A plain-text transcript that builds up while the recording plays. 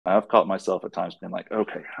I've caught myself at times being like,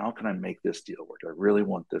 okay, how can I make this deal work? I really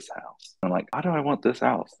want this house. I'm like, why do I want this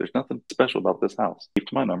house? There's nothing special about this house. Keep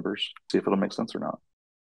to my numbers, see if it'll make sense or not.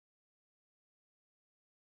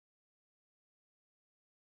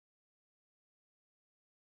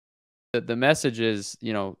 The message is,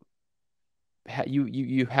 you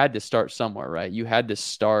had to start somewhere, right? You had to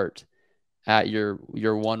start at your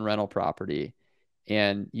one rental property,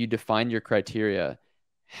 and you defined your criteria.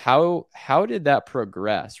 How did that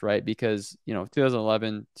progress, right? Because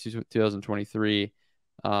 2011 to 2023,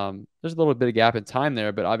 there's a little bit of gap in time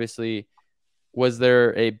there, but obviously, was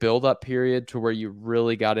there a build up period to where you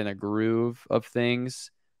really got in a groove of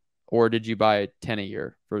things, or did you buy 10 a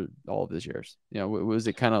year for all of these years? Was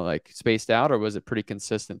it kind of like spaced out, or was it pretty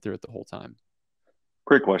consistent through it the whole time?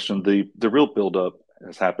 Great question. The real buildup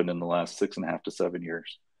has happened in the last 6.5 to 7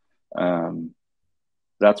 years. Um,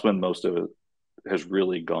 that's when most of it has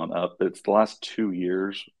really gone up. It's the last 2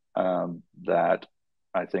 years that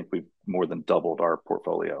I think we've more than doubled our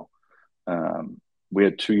portfolio. Um, we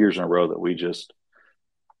had 2 years in a row that we just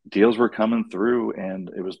deals were coming through, and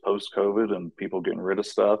it was post COVID and people getting rid of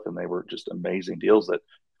stuff, and they were just amazing deals that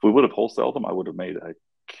if we would have wholesaled them, I would have made a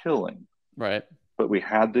killing. Right. But we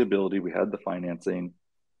had the ability, we had the financing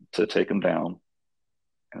to take them down.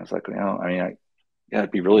 And it's like, I mean, yeah,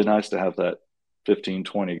 it'd be really nice to have that 15,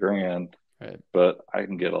 20 grand, Right. but I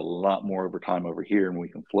can get a lot more over time over here and we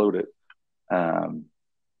can float it. Um,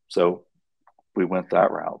 so we went that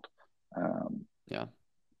route. Um, Yeah.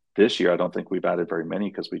 this year, I don't think we've added very many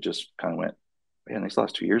because we just kind of went, man, these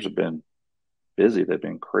last 2 years have been busy. They've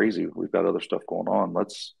been crazy. We've got other stuff going on.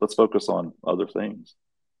 Let's focus on other things.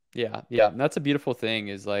 Yeah. Yeah. And that's a beautiful thing,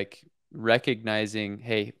 is like recognizing,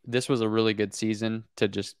 hey, this was a really good season to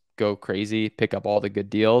just go crazy, pick up all the good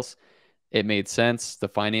deals. It made sense. The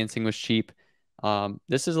financing was cheap.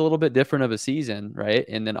 This is a little bit different of a season, right?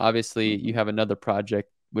 And then obviously you Mm-hmm. have another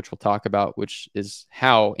project, which we'll talk about, which is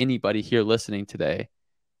how anybody here listening today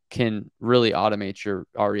can really automate your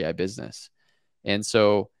REI business. And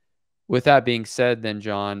so, with that being said, then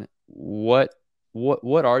John, what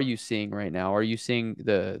are you seeing right now? Are you seeing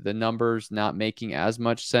the numbers not making as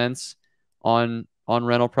much sense on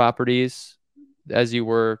rental properties as you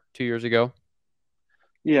were 2 years ago?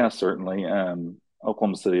 Yeah, certainly.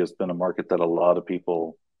 Oklahoma City has been a market that a lot of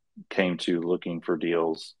people came to looking for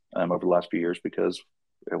deals over the last few years because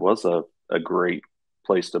it was a great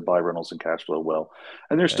place to buy rentals and cash flow well.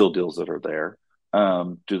 And there's Right. still deals that are there.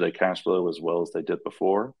 Do they cash flow as well as they did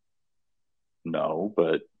before? No,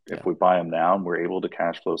 but if Yeah. we buy them now and we're able to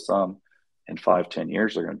cash flow some, in 5, 10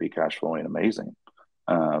 years, they're going to be cash flowing amazing.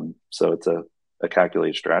 So it's a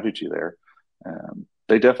calculated strategy there.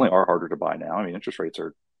 They definitely are harder to buy now. I mean, interest rates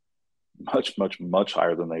are much, much, much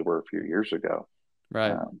higher than they were a few years ago.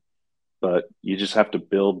 Right. Um, but you just have to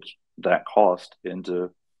build that cost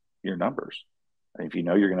into your numbers. And if you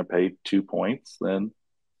know you're going to pay 2 points, then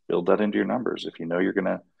build that into your numbers. If you know you're going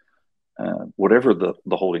to, whatever the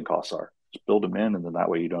holding costs are, just build them in. And then that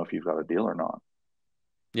way you know if you've got a deal or not.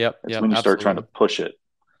 Yep. It's Yep. when you start trying to Absolutely. push it.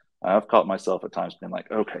 I've caught myself at times being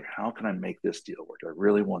like, okay, how can I make this deal work? I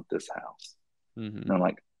really want this house. Hmm. And I'm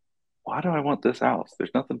like, why do I want this house?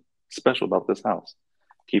 There's nothing special about this house.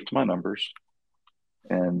 Keep to my numbers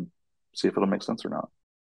and see if it'll make sense or not.